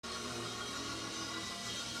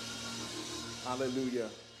Hallelujah.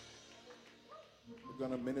 We're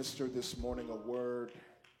going to minister this morning a word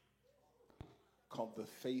called the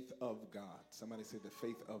faith of God. Somebody say the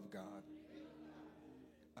faith of God.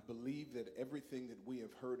 I believe that everything that we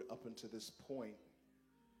have heard up until this point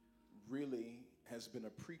really has been a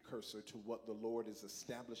precursor to what the Lord is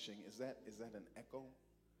establishing. Is that an echo?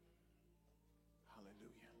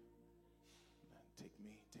 Hallelujah.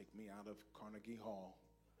 Take me out of Carnegie Hall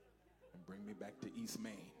and bring me back to East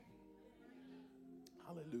Main.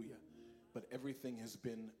 Hallelujah. But everything has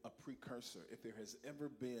been a precursor. If there has ever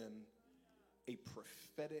been a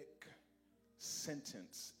prophetic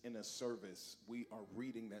sentence in a service, we are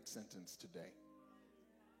reading that sentence today.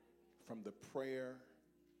 From the prayer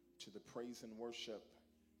to the praise and worship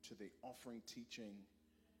to the offering teaching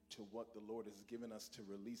to what the Lord has given us to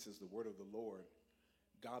release as the word of the Lord,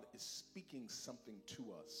 God is speaking something to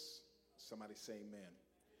us. Somebody say amen.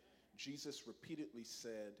 Jesus repeatedly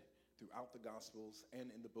said throughout the Gospels and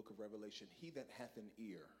in the book of Revelation, he that hath an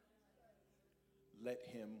ear, let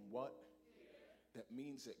him what? That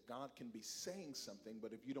means that God can be saying something,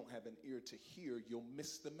 but if you don't have an ear to hear, you'll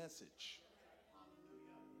miss the message.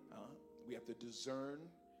 We have to discern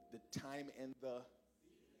the time and the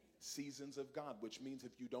seasons of God, which means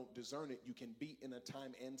if you don't discern it, you can be in a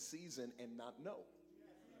time and season and not know.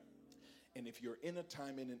 And if you're in a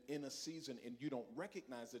time and in a season and you don't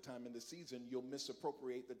recognize the time and the season, you'll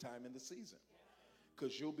misappropriate the time and the season,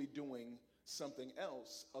 because you'll be doing something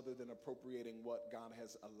else other than appropriating what God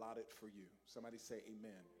has allotted for you. Somebody say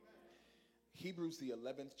amen. Hebrews, the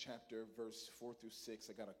 11th chapter, verse 4 through 6.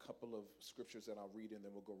 I got a couple of scriptures that I'll read and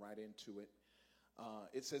then we'll go right into it.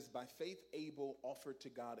 It says, by faith Abel offered to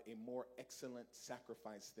God a more excellent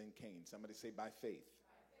sacrifice than Cain. Somebody say by faith.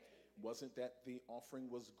 Wasn't that the offering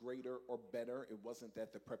was greater or better. It wasn't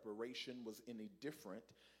that the preparation was any different.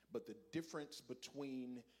 But the difference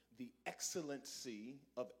between the excellency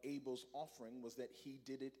of Abel's offering was that he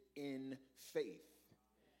did it in faith.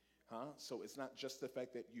 So it's not just the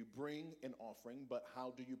fact that you bring an offering, but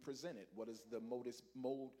how do you present it? What is the modus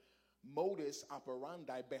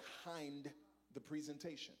operandi behind the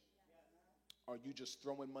presentation? Are you just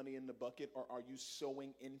throwing money in the bucket, or are you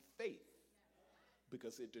sowing in faith?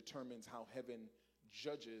 Because it determines how heaven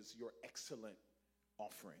judges your excellent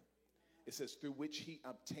offering. It says, through which he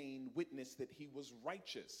obtained witness that he was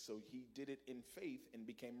righteous. So he did it in faith and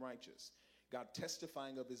became righteous. God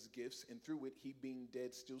testifying of his gifts, and through it he being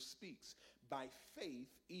dead still speaks. By faith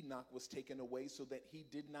Enoch was taken away so that he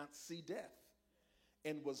did not see death,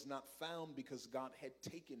 and was not found because God had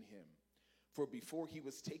taken him. For before he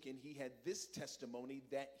was taken, he had this testimony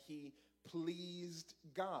that he pleased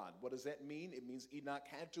God. What does that mean? It means Enoch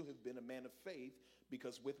had to have been a man of faith,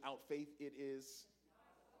 because without faith it is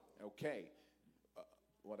okay.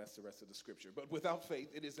 Well, that's the rest of the scripture. But without faith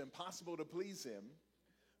it is impossible to please him.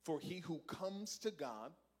 For he who comes to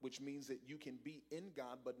God, which means that you can be in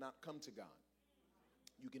God but not come to God.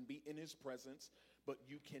 You can be in his presence, but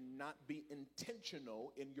you cannot be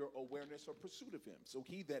intentional in your awareness or pursuit of him. So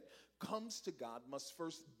he that comes to God must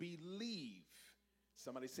first believe.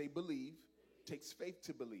 Somebody say believe. Takes faith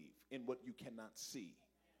to believe in what you cannot see.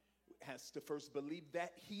 Has to first believe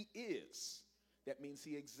that he is. That means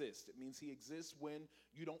he exists. It means he exists when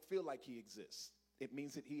you don't feel like he exists. It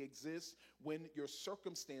means that he exists when your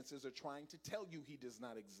circumstances are trying to tell you he does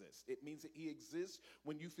not exist. It means that he exists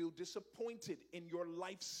when you feel disappointed in your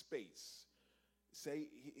life space. Say,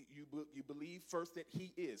 you believe first that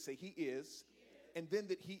he is. Say, he is. And then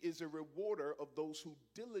that he is a rewarder of those who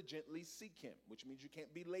diligently seek him, which means you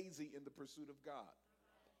can't be lazy in the pursuit of God.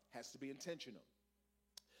 Has to be intentional.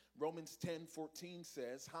 Romans 10:14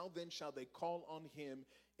 says, how then shall they call on him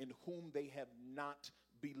in whom they have not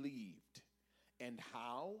believed? And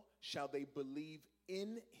how shall they believe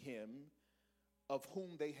in him of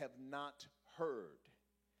whom they have not heard?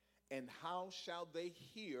 And how shall they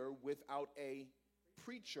hear without a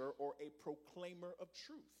preacher or a proclaimer of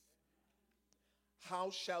truth?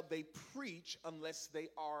 How shall they preach unless they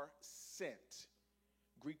are sent?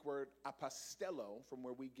 Greek word apostello, from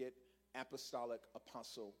where we get apostolic,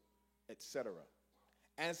 apostle, etc.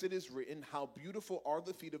 As it is written, how beautiful are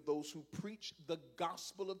the feet of those who preach the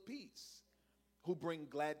gospel of peace, who bring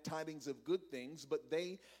glad tidings of good things, but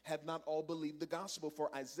they have not all believed the gospel.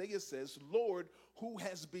 For Isaiah says, Lord, who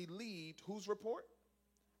has believed whose report?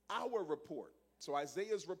 Our report. So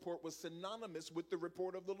Isaiah's report was synonymous with the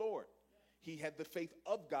report of the Lord. He had the faith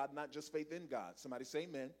of God, not just faith in God. Somebody say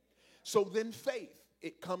amen. So then faith,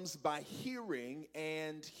 it comes by hearing,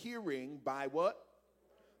 and hearing by what?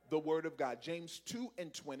 The word of God. James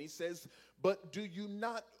 2:20 says, but do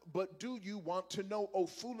you want to know, O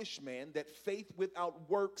foolish man, that faith without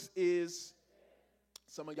works is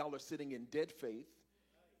Some of y'all are sitting in dead faith,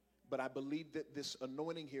 but I believe that this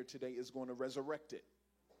anointing here today is going to resurrect it.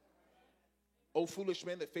 O foolish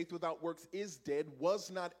man, that faith without works is dead.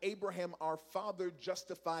 Was not Abraham our father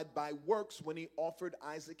justified by works when he offered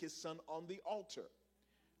Isaac his son on the altar?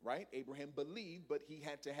 Right? Abraham believed, but he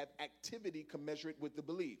had to have activity commensurate with the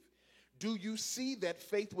belief. Do you see that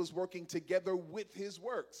faith was working together with his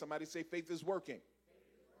work? Somebody say faith is working.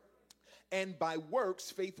 And by works,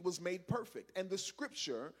 faith was made perfect. And the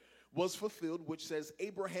scripture was fulfilled, which says,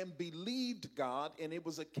 Abraham believed God, and it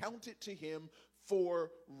was accounted to him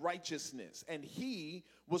for righteousness. And he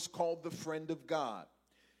was called the friend of God.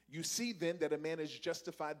 You see then that a man is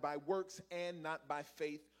justified by works and not by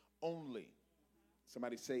faith only.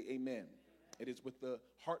 Somebody say amen. It is with the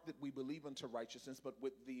heart that we believe unto righteousness, but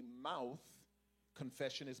with the mouth,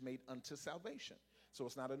 confession is made unto salvation. So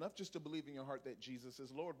it's not enough just to believe in your heart that Jesus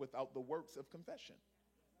is Lord without the works of confession.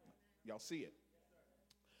 Y'all see it.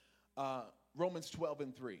 Romans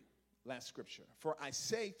 12:3, last scripture. For I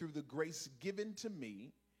say through the grace given to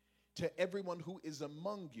me, to everyone who is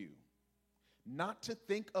among you, not to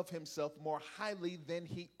think of himself more highly than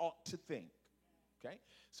he ought to think. Okay?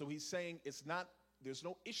 So he's saying there's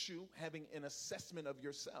no issue having an assessment of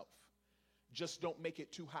yourself. Just don't make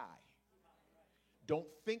it too high. Don't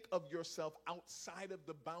think of yourself outside of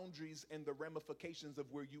the boundaries and the ramifications of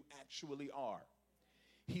where you actually are.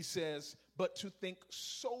 He says, but to think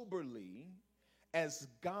soberly, as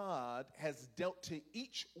God has dealt to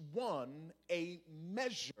each one a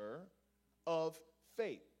measure of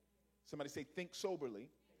faith. Somebody say, think soberly,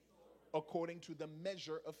 according to the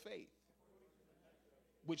measure of faith.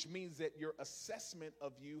 Which means that your assessment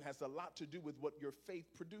of you has a lot to do with what your faith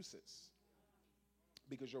produces,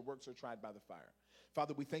 because your works are tried by the fire.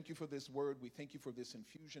 Father, we thank you for this word. We thank you for this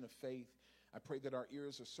infusion of faith. I pray that our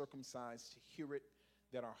ears are circumcised to hear it,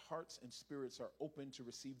 that our hearts and spirits are open to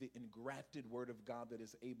receive the engrafted word of God that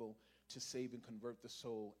is able to save and convert the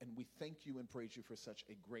soul. And we thank you and praise you for such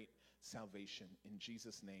a great salvation. In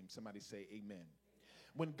Jesus' name, somebody say amen.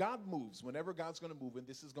 When God moves, whenever God's going to move, and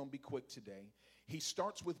this is going to be quick today, he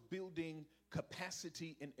starts with building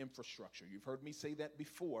capacity and infrastructure. You've heard me say that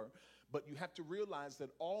before, but you have to realize that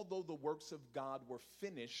although the works of God were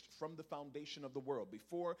finished from the foundation of the world,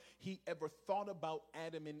 before he ever thought about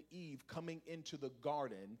Adam and Eve coming into the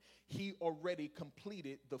garden, he already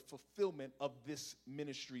completed the fulfillment of this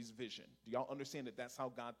ministry's vision. Do y'all understand that that's how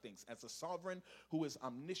God thinks? As a sovereign who is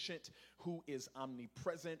omniscient, who is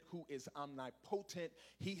omnipresent, who is omnipotent,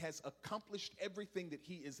 he has accomplished everything that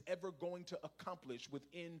he is ever going to accomplish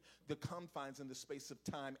within the confines and the space of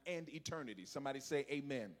time and eternity. Somebody say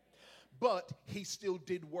amen. But he still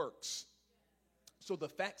did works. So the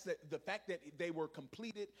fact that they were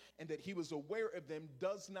completed and that he was aware of them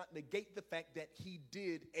does not negate the fact that he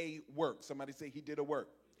did a work. Somebody say he did a work.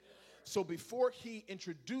 So before he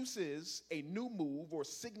introduces a new move or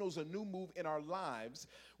signals a new move in our lives,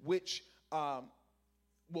 which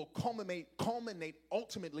will culminate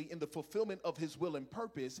ultimately in the fulfillment of his will and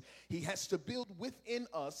purpose, he has to build within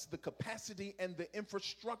us the capacity and the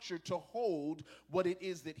infrastructure to hold what it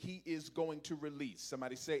is that he is going to release.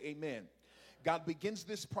 Somebody say amen. God begins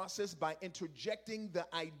this process by interjecting the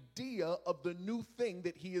idea of the new thing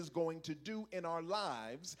that he is going to do in our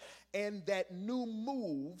lives, and that new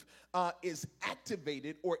move is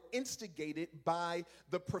activated or instigated by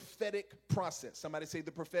the prophetic process. Somebody say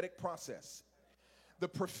the prophetic process. The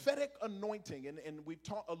prophetic anointing, and we've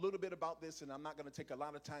talked a little bit about this, and I'm not going to take a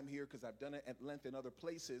lot of time here because I've done it at length in other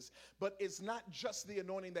places, but it's not just the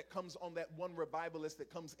anointing that comes on that one revivalist that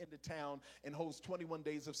comes into town and holds 21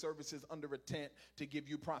 days of services under a tent to give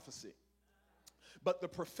you prophecy. But the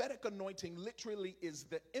prophetic anointing literally is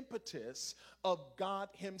the impetus of God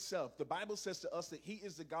himself. The Bible says to us that he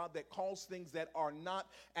is the God that calls things that are not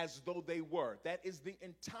as though they were. That is the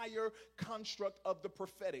entire construct of the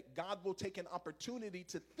prophetic. God will take an opportunity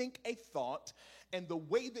to think a thought, and the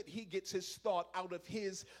way that he gets his thought out of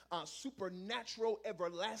his supernatural,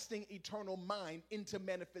 everlasting, eternal mind into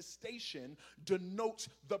manifestation denotes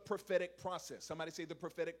the prophetic process. Somebody say the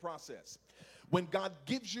prophetic process. When God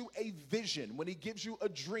gives you a vision, when he gives you a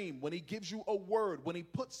dream, when he gives you a word, when he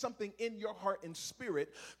puts something in your heart and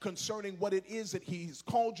spirit concerning what it is that he's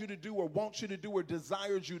called you to do or wants you to do or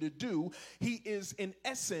desires you to do, he is in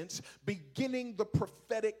essence beginning the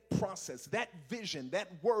prophetic process. That vision, that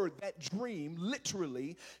word, that dream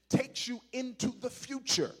literally takes you into the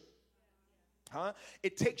future.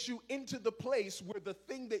 It takes you into the place where the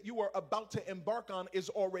thing that you are about to embark on is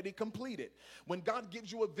already completed. When God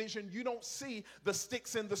gives you a vision, you don't see the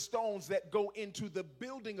sticks and the stones that go into the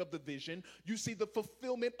building of the vision. You see the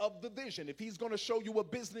fulfillment of the vision. If he's going to show you a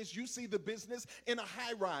business, you see the business in a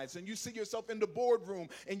high rise, and you see yourself in the boardroom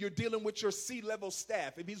and you're dealing with your C-level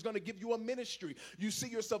staff. If he's going to give you a ministry, you see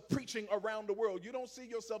yourself preaching around the world. You don't see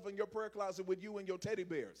yourself in your prayer closet with you and your teddy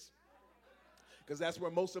bears, because that's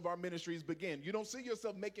where most of our ministries begin. You don't see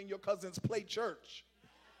yourself making your cousins play church,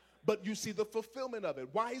 but you see the fulfillment of it.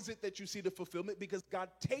 Why is it that you see the fulfillment? Because God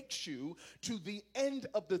takes you to the end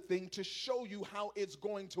of the thing to show you how it's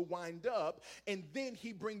going to wind up, and then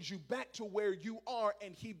he brings you back to where you are,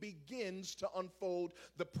 and he begins to unfold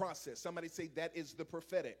the process. Somebody say, that is the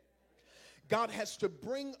prophetic. God has to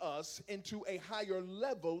bring us into a higher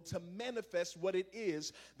level to manifest what it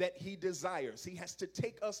is that he desires. He has to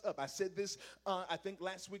take us up. I said this, I think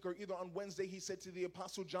last week or either on Wednesday, he said to the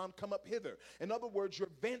Apostle John, come up hither. In other words, your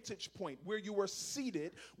vantage point, where you are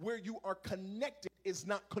seated, where you are connected, is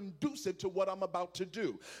not conducive to what I'm about to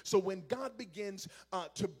do. So when God begins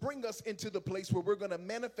to bring us into the place where we're going to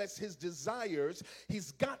manifest his desires,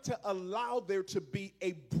 he's got to allow there to be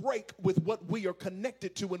a break with what we are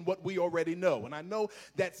connected to and what we already know. And I know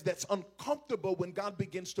that's uncomfortable when God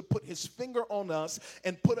begins to put his finger on us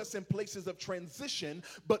and put us in places of transition,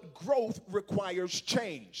 but growth requires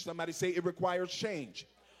change. Somebody say, it requires change.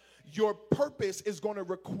 Your purpose is going to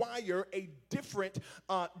require a different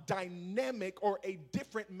dynamic or a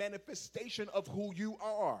different manifestation of who you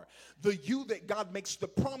are. The you that God makes the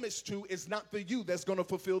promise to is not the you that's going to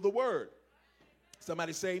fulfill the word.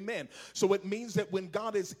 Somebody say amen. So it means that when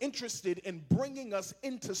God is interested in bringing us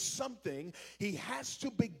into something, he has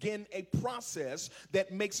to begin a process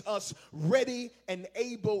that makes us ready and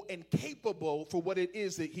able and capable for what it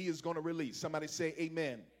is that he is going to release. Somebody say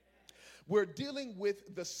amen. We're dealing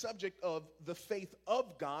with the subject of the faith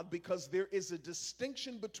of God because there is a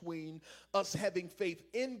distinction between us having faith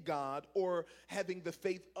in God or having the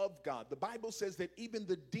faith of God. The Bible says that even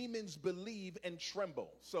the demons believe and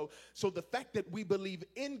tremble. So the fact that we believe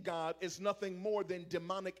in God is nothing more than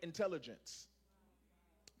demonic intelligence,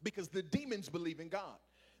 because the demons believe in God.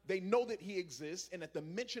 They know that he exists, and at the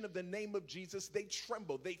mention of the name of Jesus, they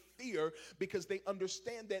tremble, they fear, because they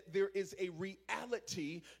understand that there is a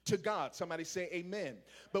reality to God. Somebody say amen.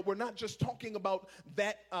 But we're not just talking about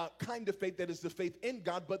that kind of faith that is the faith in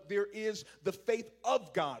God, but there is the faith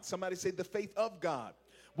of God. Somebody say the faith of God.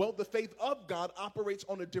 Well, the faith of God operates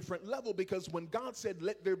on a different level, because when God said,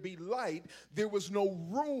 let there be light, there was no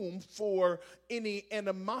room for any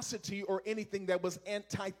animosity or anything that was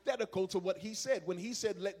antithetical to what he said. When he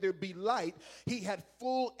said, let there be light, he had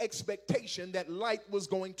full expectation that light was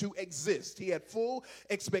going to exist. He had full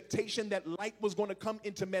expectation that light was going to come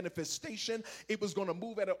into manifestation. It was going to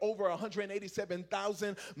move at over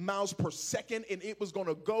 187,000 miles per second, and it was going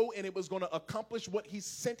to go and it was going to accomplish what he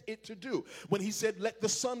sent it to do. When he said, let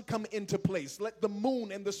the sun come into place, let the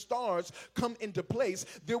moon and the stars come into place,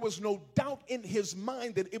 there was no doubt in his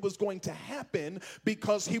mind that it was going to happen,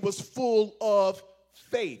 because he was full of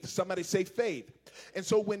faith. Somebody say faith. And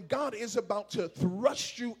so when God is about to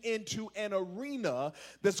thrust you into an arena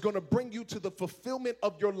that's going to bring you to the fulfillment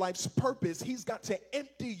of your life's purpose, he's got to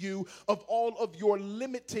empty you of all of your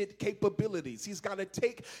limited capabilities. He's got to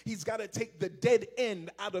take the dead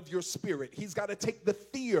end out of your spirit. He's got to take the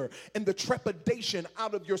fear and the trepidation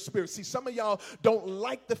out of your spirit. See, some of y'all don't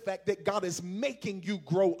like the fact that God is making you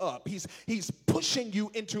grow up. He's pushing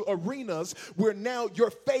you into arenas where now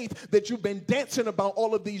your faith that you've been dancing about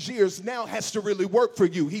all of these years now has to really work for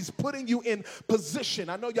you. He's putting you in position.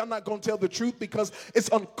 I know y'all not going to tell the truth, because it's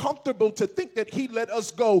uncomfortable to think that he let us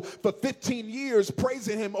go for 15 years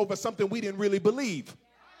praising him over something we didn't really believe.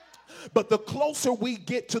 But the closer we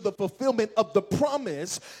get to the fulfillment of the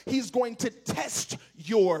promise, he's going to test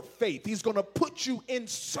your faith. He's going to put you in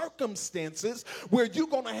circumstances where you're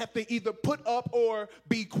going to have to either put up or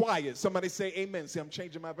be quiet. Somebody say amen. See, I'm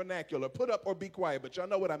changing my vernacular. Put up or be quiet, but y'all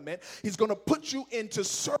know what I meant. He's going to put you into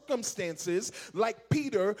circumstances like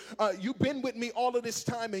Peter. You've been with me all of this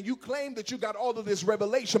time, and you claim that you got all of this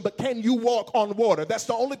revelation, but can you walk on water? That's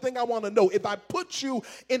the only thing I want to know. If I put you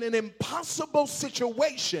in an impossible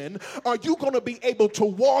situation, Are you going to be able to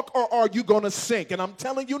walk, or are you going to sink? And I'm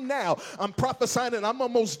telling you now, I'm prophesying, and I'm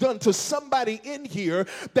almost done, to somebody in here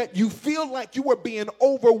that you feel like you are being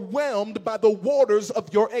overwhelmed by the waters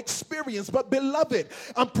of your experience. But beloved,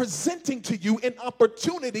 I'm presenting to you an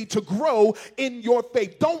opportunity to grow in your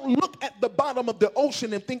faith. Don't look at the bottom of the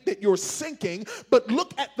ocean and think that you're sinking, but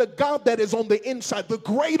look at the God that is on the inside. The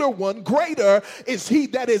greater one, greater is he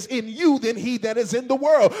that is in you than he that is in the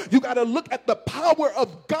world. You got to look at the power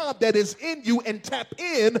of God that is in you and tap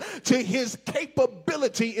in to his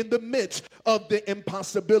capability in the midst of the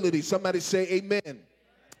impossibility. Somebody say amen.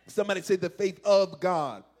 Somebody say the faith of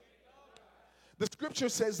God. The scripture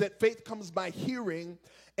says that faith comes by hearing,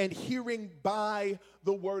 and hearing by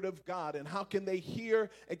the word of God. And how can they hear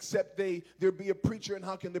except there be a preacher? And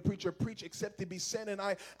how can the preacher preach except he be sent? And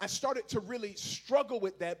I started to really struggle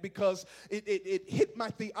with that, because it hit my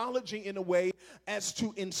theology in a way as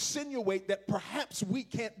to insinuate that perhaps we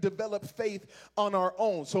can't develop faith on our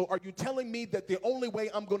own. So are you telling me that the only way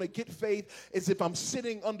I'm going to get faith is if I'm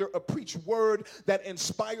sitting under a preached word that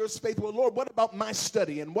inspires faith? Well, Lord, what about my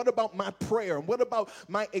study? And what about my prayer? And what about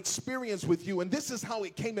my experience with you? And this is how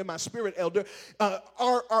it came in my spirit, elder.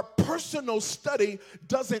 Our personal study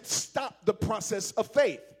doesn't stop the process of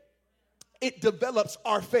faith. It develops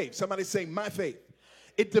our faith. Somebody say, my faith.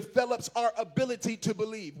 It develops our ability to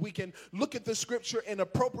believe. We can look at the scripture and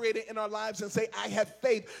appropriate it in our lives and say, I have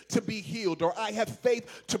faith to be healed, or I have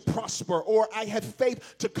faith to prosper, or I have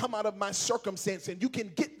faith to come out of my circumstance. And you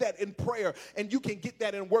can get that in prayer, and you can get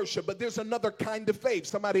that in worship. But there's another kind of faith.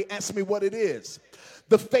 Somebody asked me what it is.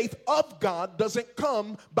 The faith of God doesn't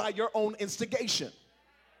come by your own instigation.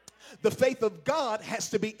 The faith of God has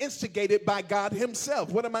to be instigated by God himself.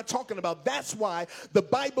 What am I talking about? That's why the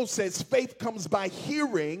Bible says faith comes by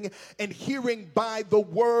hearing, and hearing by the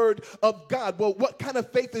word of God. Well, what kind of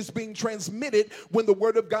faith is being transmitted when the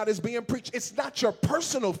word of God is being preached? It's not your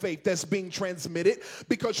personal faith that's being transmitted,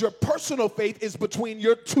 because your personal faith is between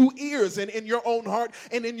your two ears and in your own heart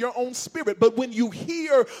and in your own spirit. But when you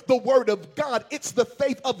hear the word of God, it's the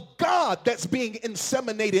faith of God that's being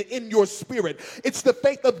inseminated in your spirit. It's the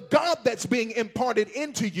faith of God that's being imparted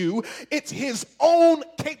into you. It's his own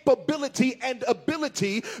capability and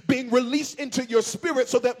ability being released into your spirit,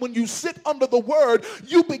 so that when you sit under the word,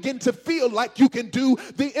 you begin to feel like you can do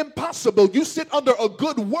the impossible. You sit under a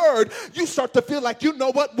good word, you start to feel like, you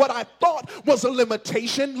know what I thought was a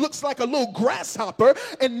limitation looks like a little grasshopper,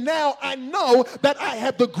 and now I know that I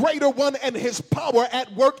have the greater one and his power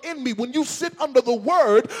at work in me. When you sit under the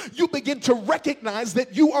word, you begin to recognize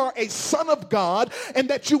that you are a son of God, and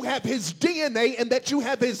that you have his DNA, and that you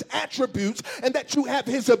have his attributes, and that you have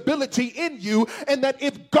his ability in you, and that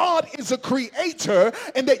if God is a creator,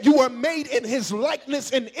 and that you are made in his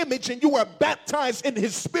likeness and image, and you are baptized in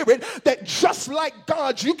his spirit, that just like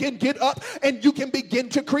God, you can get up and you can begin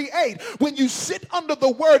to create. When you sit under the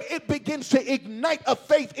word, it begins to ignite a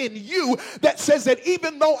faith in you that says that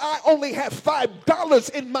even though I only have $5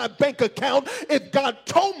 in my bank account, if God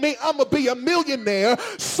told me I'm gonna be a millionaire,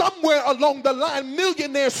 somewhere along the line,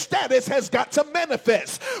 millionaire status has got to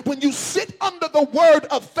manifest. When you sit under the word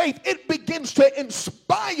of faith, it begins to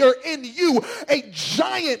inspire in you a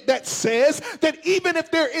giant that says that even if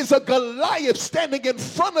there is a Goliath standing in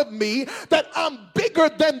front of me, that I'm bigger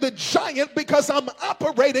than the giant, because I'm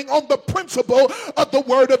operating on the principle of the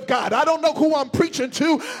word of God. I don't know who I'm preaching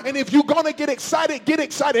to, and if you're gonna get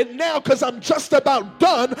excited now, because I'm just about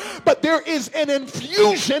done. But there is an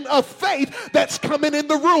infusion of faith that's coming in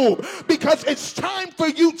the room, because it's time for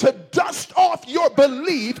you to dust off your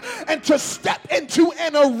belief and to step into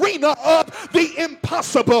an arena of the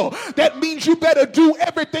impossible. That means you better do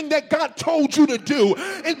everything that God told you to do.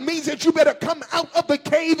 It means that you better come out of the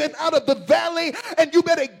cave and out of the valley, and you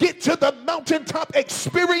better get to the mountaintop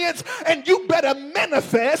experience, and you better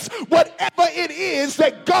manifest whatever it is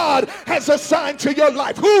that God has assigned to your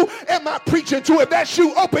life. Who am I preaching to? If that's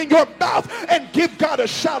you, open your mouth and give God a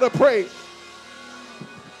shout of praise.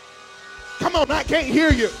 Come on, I can't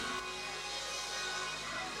hear you.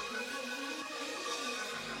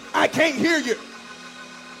 I can't hear you.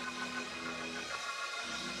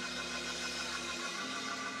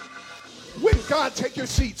 When God, take your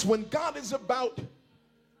seats, when God is about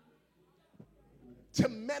to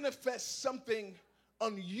manifest something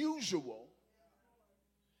unusual,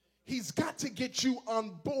 he's got to get you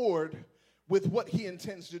on board with what he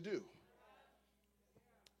intends to do.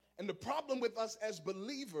 And the problem with us as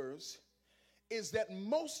believers is that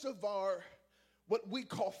most of our, what we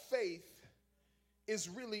call faith, is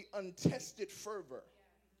really untested fervor.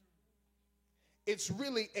 It's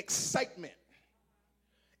really excitement.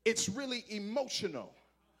 It's really emotional.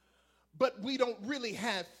 but we don't really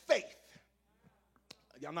have faith.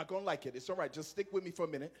 Y'all not going to like it. It's all right. Just stick with me for a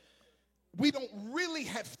minute. We don't really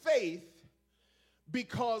have faith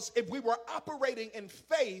because if we were operating in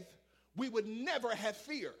faith, we would never have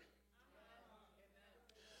fear.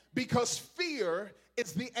 Because fear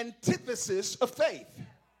is the antithesis of faith.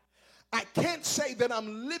 I can't say that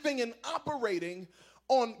I'm living and operating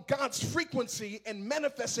on God's frequency and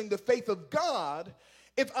manifesting the faith of God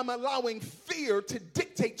if I'm allowing fear to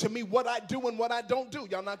dictate to me what I do and what I don't do.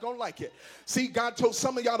 Y'all not gonna like it. See, God told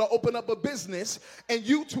some of y'all to open up a business and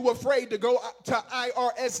you too afraid to go to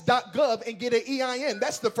irs.gov and get an EIN.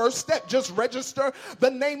 That's the first step. Just register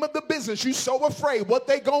the name of the business. You so afraid what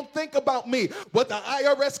they gonna think about me, what the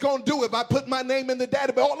IRS gonna do if I put my name in the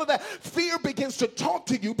database. All of that fear begins to talk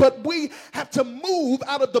to you, but we have to move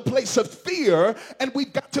out of the place of fear and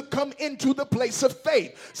we've got to come into the place of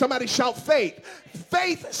faith. Somebody shout faith.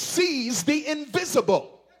 Faith sees the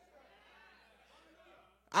invisible.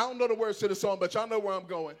 I don't know the words to the song, but y'all know where I'm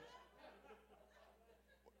going.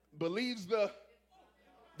 Believes the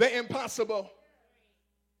impossible.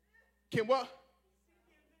 Can what?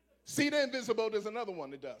 See the invisible. There's another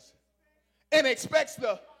one that does. And expects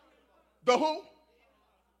the who?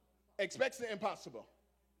 Expects the impossible.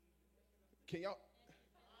 Can y'all?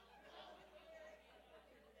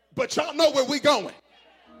 But y'all know where we going.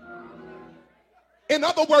 In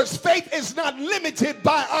other words, faith is not limited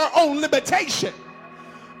by our own limitation.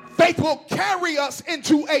 Faith will carry us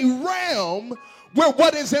into a realm where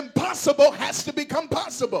what is impossible has to become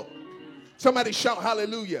possible. Somebody shout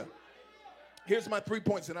hallelujah. Here's my 3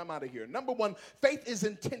 points and I'm out of here. Number one, faith is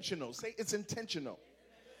intentional. Say it's intentional.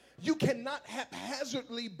 You cannot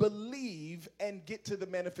haphazardly believe and get to the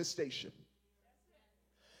manifestation.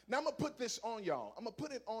 Now I'm going to put this on y'all. I'm going to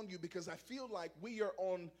put it on you because I feel like we are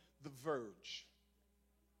on the verge.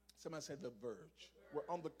 Somebody said the verge. We're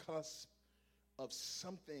on the cusp of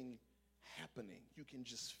something happening. You can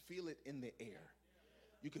just feel it in the air.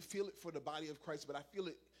 You can feel it for the body of Christ, but I feel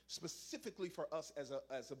it specifically for us as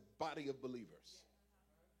a body of believers.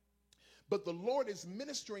 But the Lord is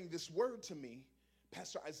ministering this word to me,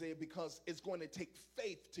 Pastor Isaiah, because it's going to take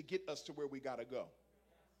faith to get us to where we got to go.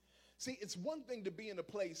 See, it's one thing to be in a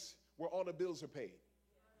place where all the bills are paid.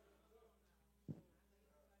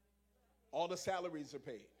 All the salaries are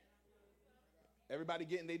paid. Everybody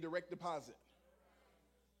getting their direct deposit.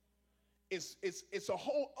 It's a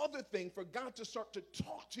whole other thing for God to start to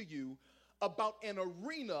talk to you about an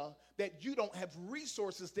arena that you don't have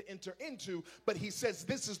resources to enter into, but he says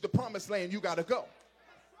this is the promised land, you got to go.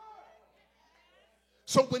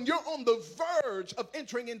 So when you're on the verge of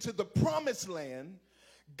entering into the promised land,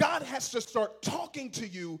 God has to start talking to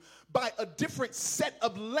you by a different set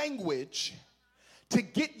of language to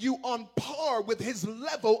get you on par with his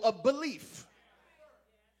level of belief.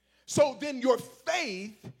 So then your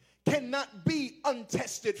faith cannot be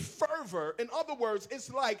untested fervor. In other words,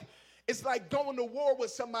 it's like going to war with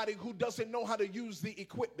somebody who doesn't know how to use the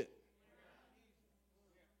equipment.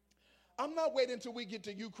 I'm not waiting until we get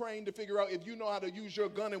to Ukraine to figure out if you know how to use your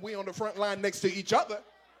gun and we on the front line next to each other.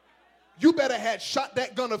 You better have shot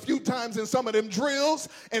that gun a few times in some of them drills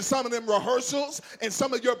and some of them rehearsals and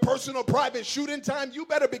some of your personal private shooting time. You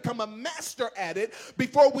better become a master at it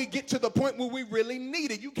before we get to the point where we really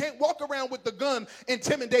need it. You can't walk around with the gun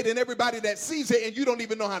intimidating everybody that sees it and you don't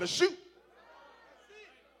even know how to shoot.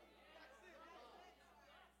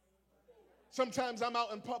 Sometimes I'm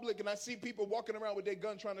out in public and I see people walking around with their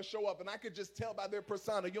gun trying to show up, and I could just tell by their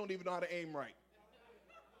persona you don't even know how to aim right.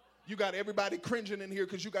 You got everybody cringing in here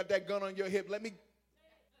because you got that gun on your hip.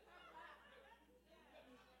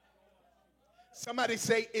 Somebody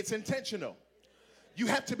say it's intentional. You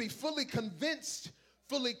have to be fully convinced,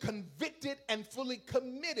 fully convicted, and fully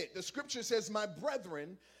committed. The scripture says, my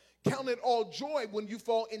brethren, count it all joy when you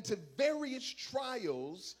fall into various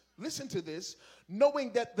trials. Listen to this,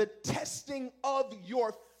 knowing that the testing of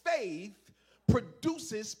your faith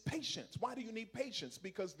produces patience. Why do you need patience?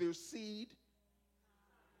 Because there's seed.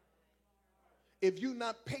 If you're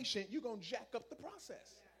not patient, you're going to jack up the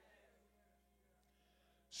process.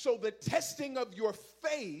 So the testing of your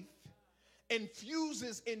faith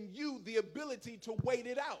infuses in you the ability to wait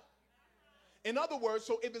it out. In other words,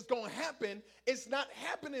 so if it's going to happen, it's not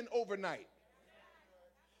happening overnight.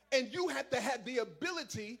 And you have to have the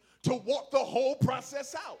ability to walk the whole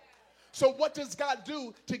process out. So what does God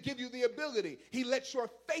do to give you the ability? He lets your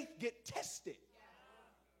faith get tested.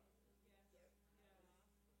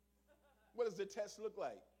 What does the test look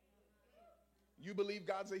like? You believe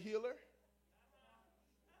God's a healer?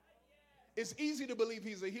 It's easy to believe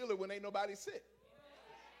he's a healer when ain't nobody sick.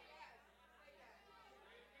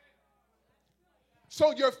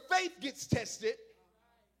 So your faith gets tested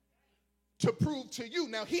to prove to you.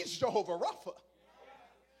 Now, he's Jehovah Rapha.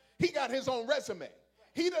 He got his own resume.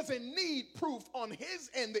 He doesn't need proof on his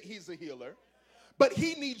end that he's a healer, but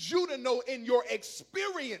he needs you to know in your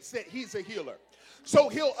experience that he's a healer. So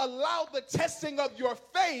he'll allow the testing of your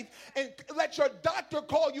faith and let your doctor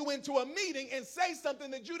call you into a meeting and say something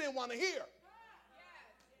that you didn't want to hear.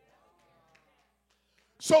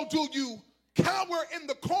 So do you cower in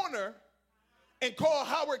the corner and call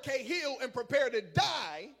Howard K. Hill and prepare to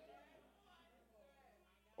die?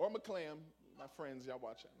 Or McClam, my friends, y'all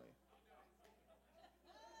watch that, man.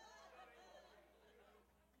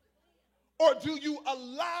 Or do you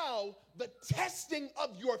allow the testing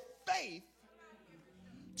of your faith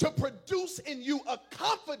to produce in you a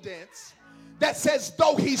confidence that says,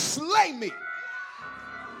 though he slay me,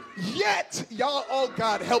 yet, y'all, oh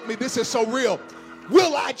God, help me, this is so real,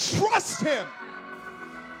 will I trust him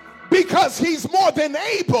because he's more than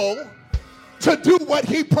able to do what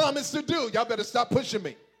he promised to do. Y'all better stop pushing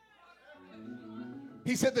me.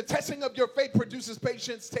 He said the testing of your faith produces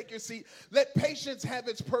patience. Take your seat. Let patience have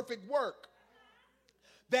its perfect work,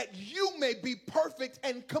 that you may be perfect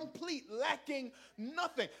and complete, lacking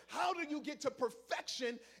nothing. How do you get to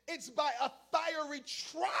perfection? It's by a fiery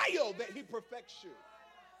trial that he perfects you.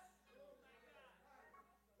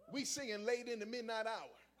 We singing late in the midnight hour.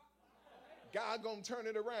 God gonna turn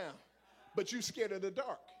it around, but you scared of the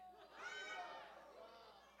dark.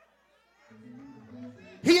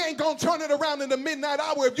 He ain't gonna turn it around in the midnight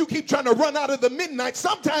hour if you keep trying to run out of the midnight.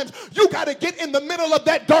 Sometimes you gotta get in the middle of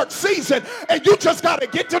that dark season and you just gotta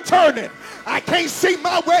get to turning. I can't see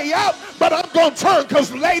my way out, but I'm gonna turn,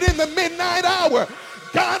 because late in the midnight hour,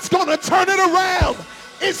 God's gonna turn it around.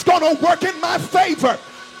 It's gonna work in my favor.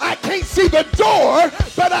 I can't see the door,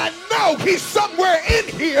 but I know he's somewhere in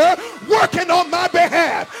here working on my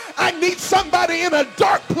behalf. I need somebody in a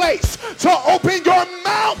dark place to open your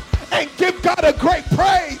mouth and give God a great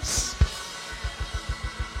praise.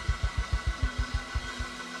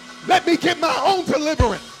 Let me get my own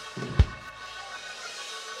deliverance.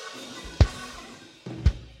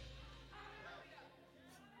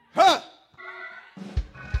 Huh?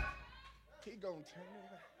 He gonna turn it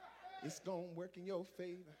around. It's gonna work in your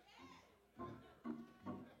favor.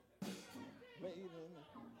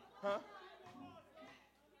 Huh?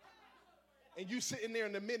 And you sitting there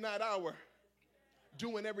in the midnight hour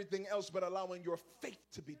doing everything else but allowing your faith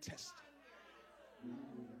to be tested.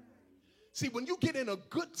 See, when you get in a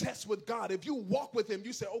good test with God, if you walk with him,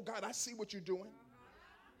 you say, oh God, I see what you're doing.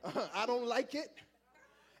 I don't like it,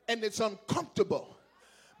 and it's uncomfortable.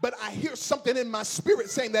 But I hear something in my spirit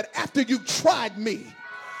saying that after you've tried me,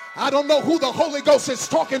 I don't know who the Holy Ghost is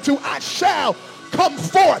talking to, I shall come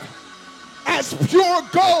forth as pure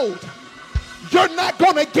gold. You're not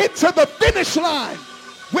going to get to the finish line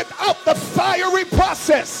without the fiery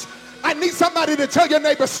process. I need somebody to tell your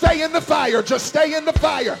neighbor, stay in the fire. Just stay in the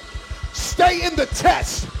fire. Stay in the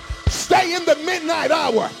test. Stay in the midnight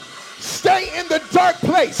hour. Stay in the dark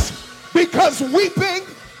place, because weeping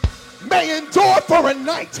may endure for a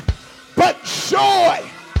night, but joy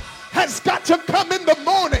has got to come in the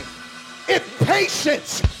morning. If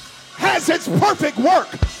patience has its perfect work,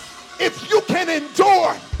 if you can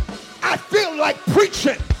endure, I feel like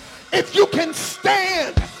preaching. If you can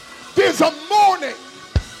stand, there's a morning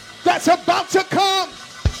that's about to come,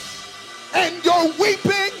 and your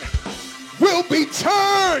weeping will be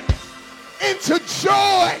turned into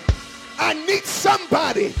joy. I need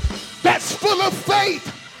somebody that's full of faith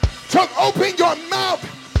to open your mouth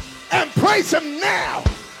and praise him now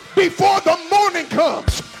before the morning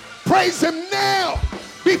comes. Praise him now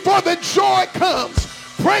before the joy comes.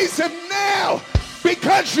 Praise him now,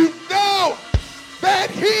 because you know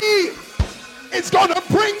that he is going to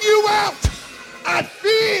bring you out. I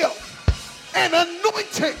feel an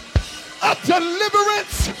anointing of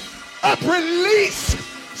deliverance, of release.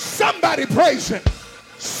 Somebody praise him.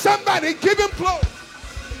 Somebody give him glory.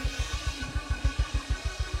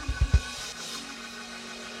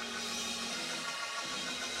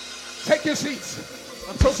 Take your seats.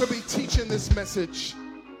 I'm supposed to be teaching this message.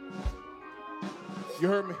 You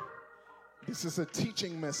heard me? This is a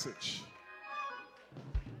teaching message.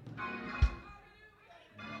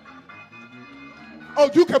 Oh,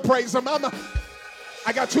 you can praise him.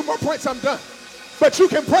 I got 2 more points, I'm done. But you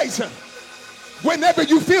can praise him whenever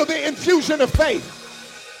you feel the infusion of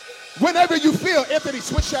faith. Whenever you feel, Anthony,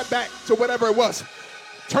 switch that back to whatever it was.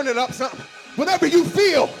 Turn it up something. Whenever you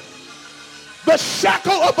feel the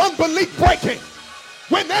shackle of unbelief breaking,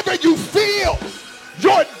 whenever you feel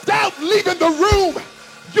your doubt leaving the room,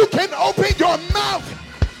 you can open your mouth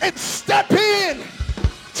and step in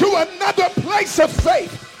to another place of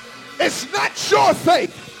faith. It's not your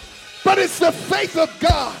faith, but it's the faith of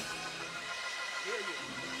God.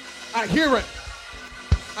 I hear it.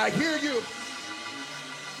 I hear you.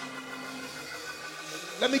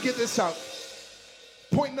 Let me get this out.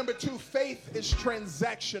 Point number 2, faith is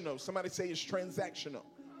transactional. Somebody say it's transactional.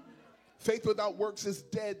 Faith without works is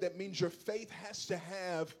dead. That means your faith has to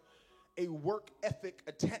have a work ethic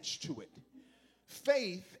attached to it.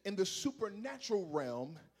 Faith in the supernatural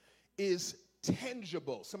realm is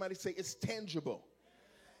tangible. Somebody say it's tangible.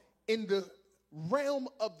 In the realm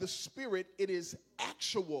of the spirit, it is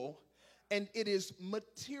actual and it is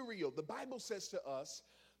material. The Bible says to us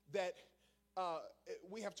that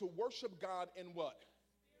we have to worship God in what?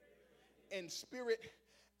 In spirit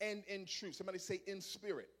and in truth. Somebody say in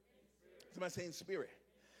spirit. Somebody say in spirit.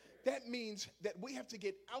 That means that we have to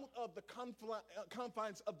get out of the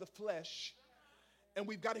confines of the flesh, and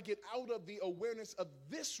we've got to get out of the awareness of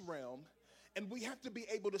this realm, and we have to be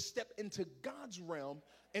able to step into God's realm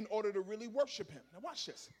in order to really worship him. Now watch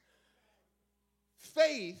this.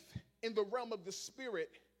 Faith in the realm of the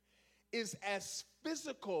spirit is as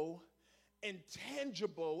physical and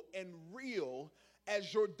tangible and real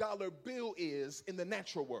as your dollar bill is in the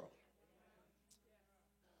natural world.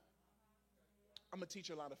 I'm going to teach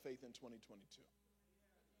a lot of faith in 2022.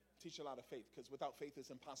 Teach a lot of faith, because without faith it's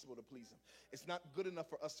impossible to please him. It's not good enough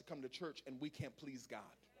for us to come to church and we can't please God.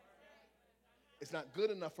 It's not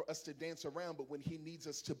good enough for us to dance around, but when he needs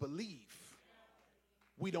us to believe,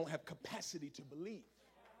 we don't have capacity to believe.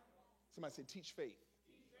 Somebody say, teach faith.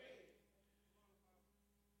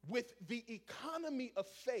 With the economy of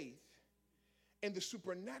faith in the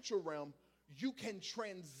supernatural realm, you can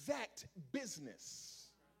transact business.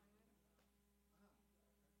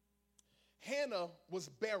 Hannah was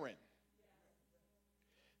barren,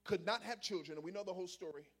 could not have children, and we know the whole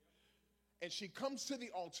story. And she comes to the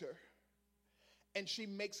altar and she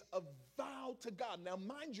makes a vow to God. Now,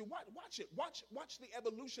 mind you, watch it. Watch the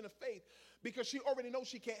evolution of faith, because she already knows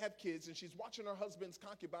she can't have kids, and she's watching her husband's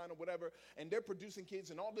concubine or whatever, and they're producing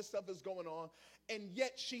kids, and all this stuff is going on. And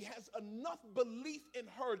yet she has enough belief in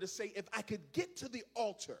her to say, if I could get to the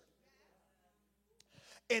altar,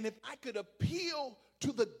 and if I could appeal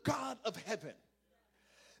to the God of heaven,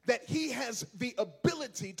 that he has the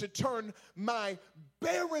ability to turn my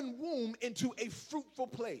barren womb into a fruitful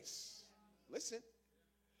place. Listen,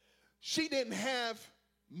 she didn't have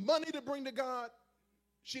money to bring to God.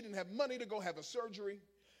 She didn't have money to go have a surgery.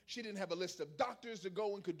 She didn't have a list of doctors to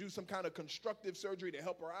go and could do some kind of constructive surgery to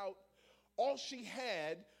help her out. All she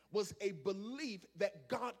had was a belief that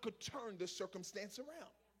God could turn the circumstance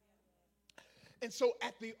around. And so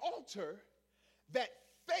at the altar, that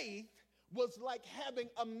faith was like having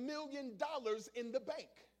 $1 million in the bank.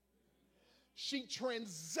 She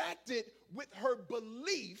transacted with her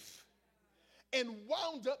belief and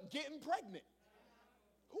wound up getting pregnant.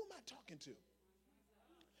 Who am I talking to?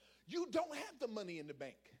 You don't have the money in the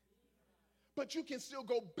bank, but you can still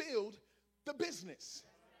go build the business.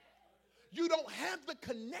 You don't have the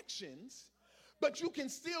connections, but you can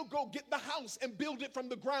still go get the house and build it from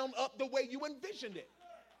the ground up the way you envisioned it.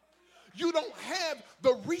 You don't have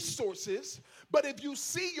the resources, but if you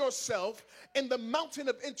see yourself in the mountain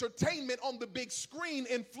of entertainment on the big screen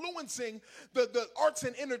influencing the arts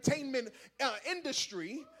and entertainment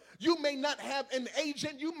industry, you may not have an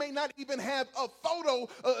agent. You may not even have a photo,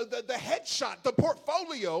 the headshot, the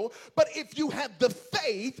portfolio. But if you have the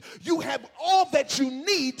faith, you have all that you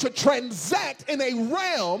need to transact in a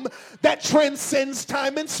realm that transcends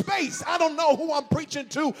time and space. I don't know who I'm preaching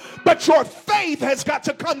to, but your faith has got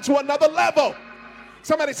to come to another level.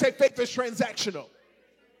 Somebody say faith is transactional.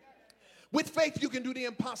 With faith, you can do the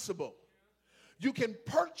impossible. You can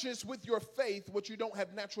purchase with your faith what you don't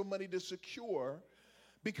have natural money to secure,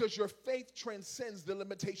 because your faith transcends the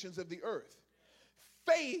limitations of the earth.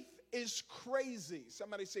 Faith is crazy.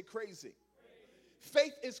 Somebody say crazy.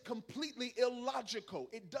 Faith is completely illogical.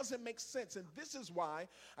 It doesn't make sense. And this is why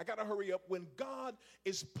I got to hurry up. When God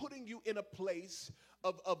is putting you in a place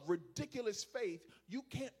of ridiculous faith, you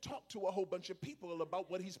can't talk to a whole bunch of people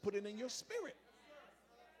about what he's putting in your spirit.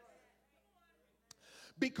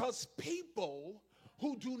 Because people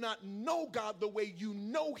who do not know God the way you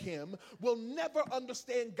know him will never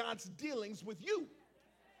understand God's dealings with you.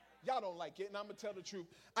 Y'all don't like it, and I'm going to tell the truth.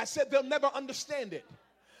 I said they'll never understand it.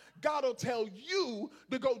 God will tell you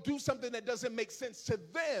to go do something that doesn't make sense to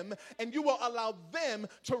them, and you will allow them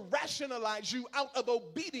to rationalize you out of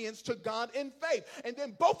obedience to God in faith. And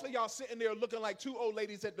then both of y'all sitting there looking like two old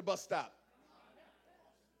ladies at the bus stop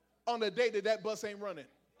on a day that bus ain't running.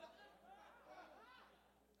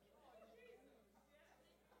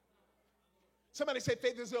 Somebody say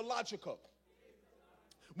faith is illogical.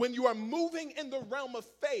 When you are moving in the realm of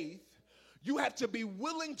faith, you have to be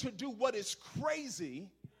willing to do what is crazy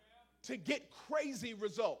to get crazy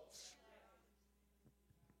results.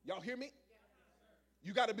 Y'all hear me?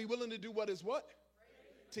 You got to be willing to do what is what?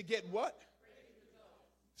 To get what?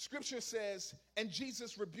 Scripture says, and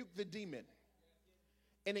Jesus rebuked the demon,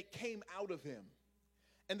 and it came out of him.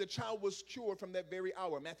 And the child was cured from that very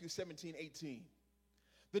hour. Matthew 17:18.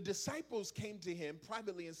 The disciples came to him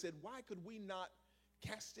privately and said, why could we not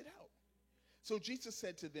cast it out? So Jesus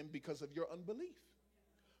said to them, because of your unbelief.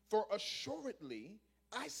 For assuredly,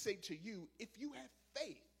 I say to you, if you have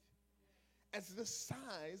faith as the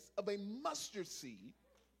size of a mustard seed,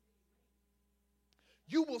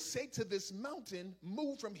 you will say to this mountain,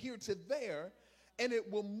 move from here to there, and it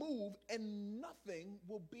will move, and nothing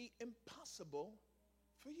will be impossible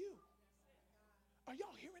for you. Are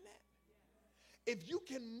y'all hearing that? If you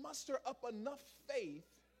can muster up enough faith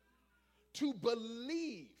to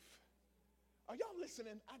believe, are y'all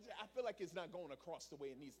listening? I feel like it's not going across the way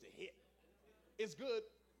it needs to hit. It's good.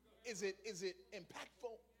 Is it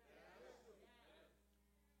impactful?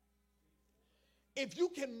 If you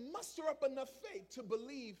can muster up enough faith to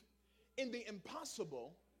believe in the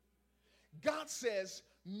impossible, God says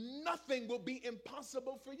nothing will be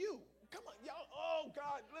impossible for you. Come on, y'all. Oh,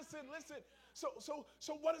 God, listen.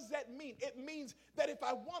 So what does that mean? It means that if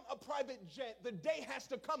I want a private jet, the day has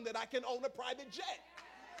to come that I can own a private jet.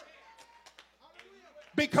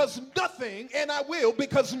 Because nothing, and I will,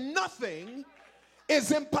 because nothing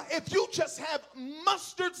is impossible. If you just have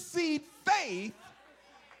mustard seed faith,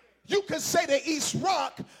 you can say to East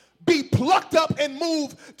Rock, be plucked up and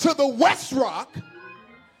move to the West Rock,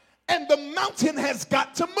 and the mountain has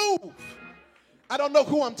got to move. I don't know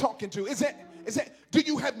who I'm talking to. Is it, do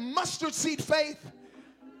you have mustard seed faith?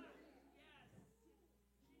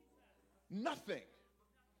 Nothing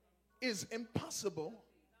is impossible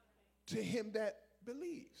to him that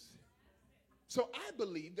believes. So I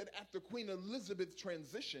believe that after Queen Elizabeth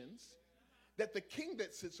transitions, that the king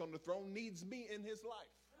that sits on the throne needs me in his life.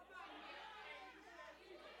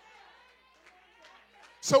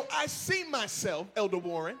 So I see myself, Elder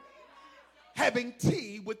Warren, having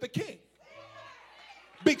tea with the king.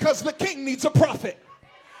 Because the king needs a prophet.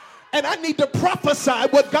 And I need to prophesy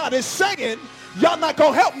what God is saying. Y'all not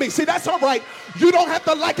going to help me. See, that's all right. You don't have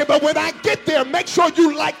to like it, but when I get there, make sure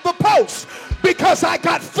you like the post. Because I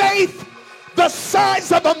got faith the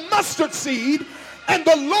size of a mustard seed. And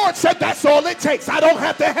the Lord said that's all it takes. I don't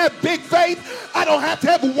have to have big faith. I don't have to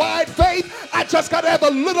have wide faith. I just got to have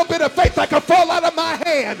a little bit of faith that can fall out of my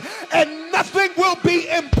hand. And nothing will be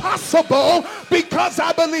impossible because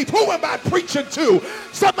I believe. Who am I preaching to?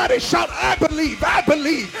 Somebody shout, I believe, I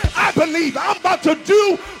believe, I believe. I'm about to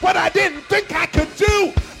do what I didn't think I could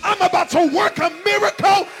do. I'm about to work a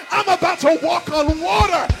miracle. I'm about to walk on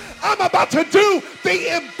water. I'm about to do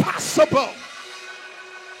the impossible.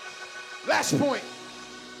 Last point.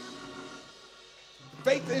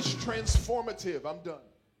 Faith is transformative. I'm done.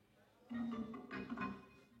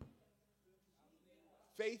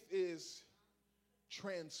 Faith is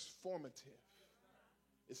transformative.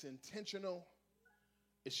 It's intentional.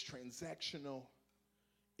 It's transactional.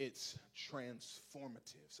 It's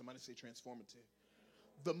transformative. Somebody say transformative.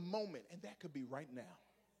 The moment, and that could be right now,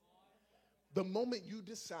 the moment you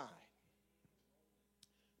decide,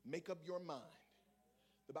 make up your mind.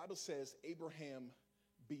 The Bible says Abraham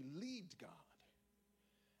believed God,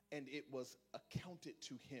 and it was accounted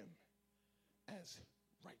to him as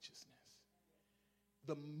righteousness.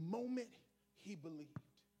 The moment he believed.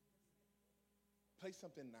 Play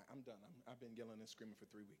something now. I'm done. I've been yelling and screaming for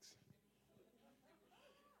 3 weeks.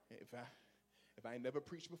 If I ain't never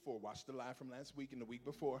preached before, watch the live from last week and the week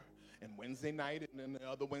before, and Wednesday night and then the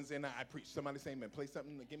other Wednesday night I preached. Somebody say, man, play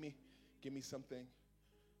something. Give me something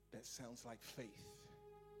that sounds like faith.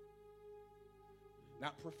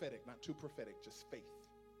 Not prophetic, not too prophetic, just faith.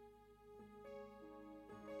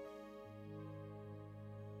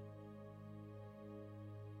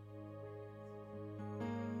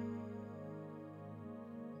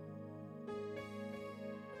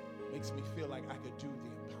 Makes me feel like I could do the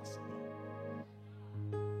impossible.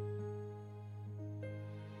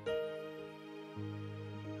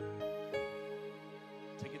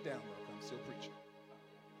 Take it down, bro. I'm still preaching.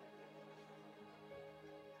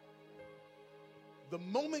 The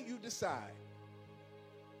moment you decide,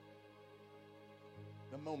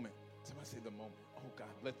 the moment, somebody say the moment. Oh God,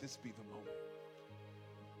 let this be the moment.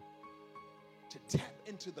 To tap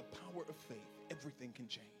into the power of faith, everything can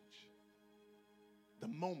change. The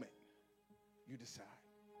moment you decide.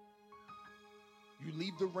 You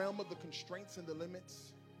leave the realm of the constraints and the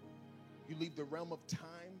limits. You leave the realm of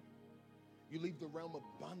time. You leave the realm of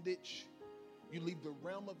bondage. You leave the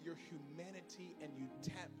realm of your humanity, and you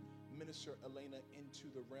tap Minister Elena into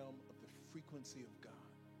the realm of the frequency of God.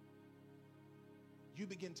 You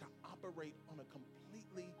begin to operate on a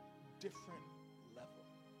completely different level.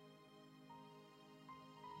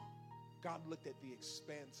 God looked at the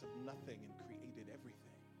expanse of nothing and created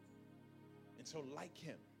everything. And so like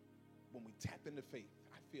him, when we tap into faith,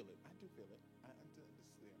 I feel it. I do feel it.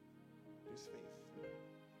 There's faith.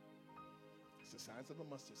 It's the size of a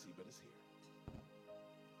mustard seed, but it's here.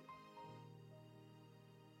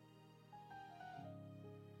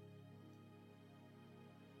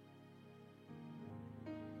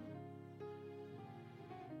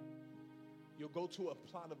 You'll go to a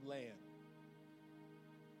plot of land.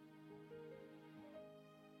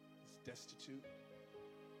 It's destitute,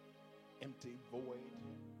 empty, void.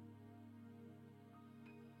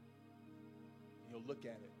 You'll look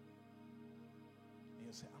at it and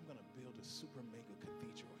you'll say, I'm going to build a super mega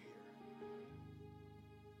cathedral here.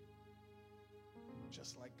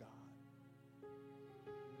 Just like God.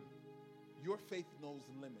 Your faith knows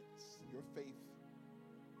limits. Your faith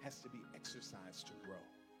has to be exercised to grow.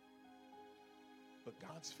 But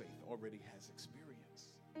God's faith already has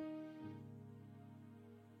experience.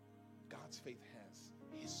 God's faith has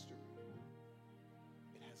history.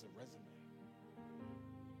 It has a resume.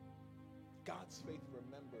 God's faith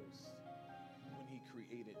remembers when he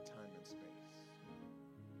created time and space.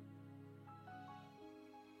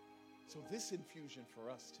 So this infusion for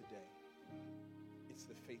us today, it's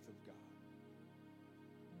the faith of God.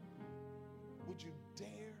 Would you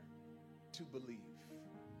dare to believe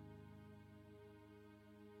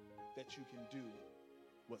that you can do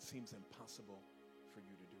what seems impossible for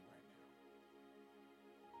you to do right now?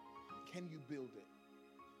 Can you build it?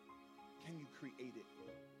 Can you create it?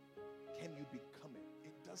 Can you become it?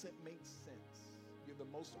 It doesn't make sense. You're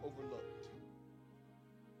the most overlooked.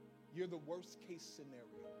 You're the worst case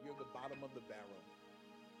scenario. You're the bottom of the barrel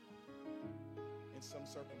in some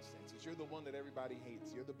circumstances. You're the one that everybody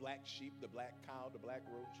hates. You're the black sheep, the black cow, the black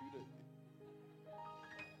roach.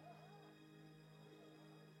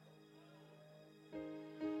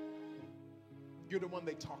 You're the one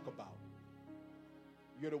they talk about.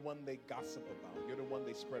 You're the one they gossip about. You're the one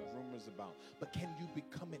they spread rumors about. But can you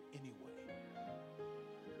become it anyway?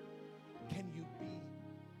 Can you be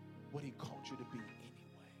what he called you to be anyway?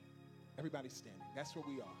 Everybody standing. That's where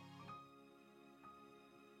we are.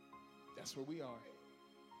 That's where we are.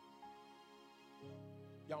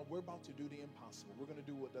 Y'all, we're about to do the impossible. We're going to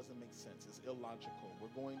do what doesn't make sense. It's illogical.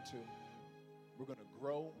 We're going to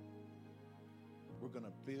grow. We're going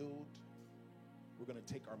to build. We're going to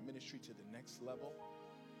take our ministry to the next level.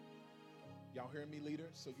 Y'all hearing me,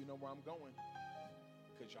 leaders? So you know where I'm going.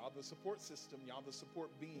 Because y'all the support system. Y'all the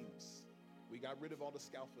support beams. We got rid of all the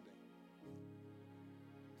scaffolding.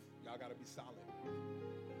 Y'all got to be solid.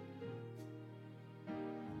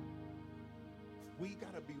 We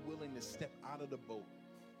got to be willing to step out of the boat.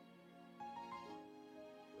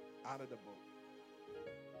 Out of the boat.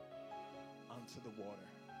 Onto the water.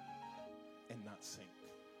 And not sink.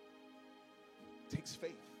 It takes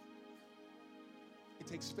faith. It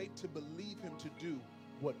takes faith to believe him to do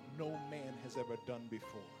what no man has ever done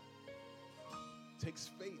before. It takes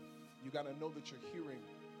faith. You got to know that you're hearing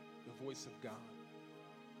the voice of God.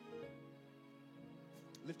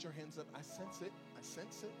 Lift your hands up. I sense it. I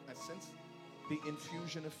sense it. I sense the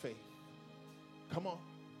infusion of faith. Come on.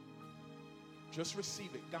 Just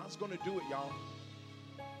receive it. God's going to do it, y'all.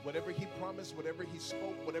 Whatever he promised, whatever he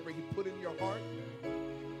spoke, whatever he put in your heart,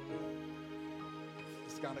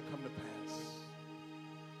 it's got to come to pass.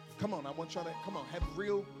 Come on, I want y'all to, come on, have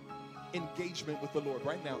real engagement with the Lord.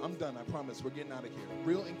 Right now, I'm done, I promise. We're getting out of here.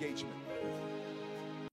 Real engagement.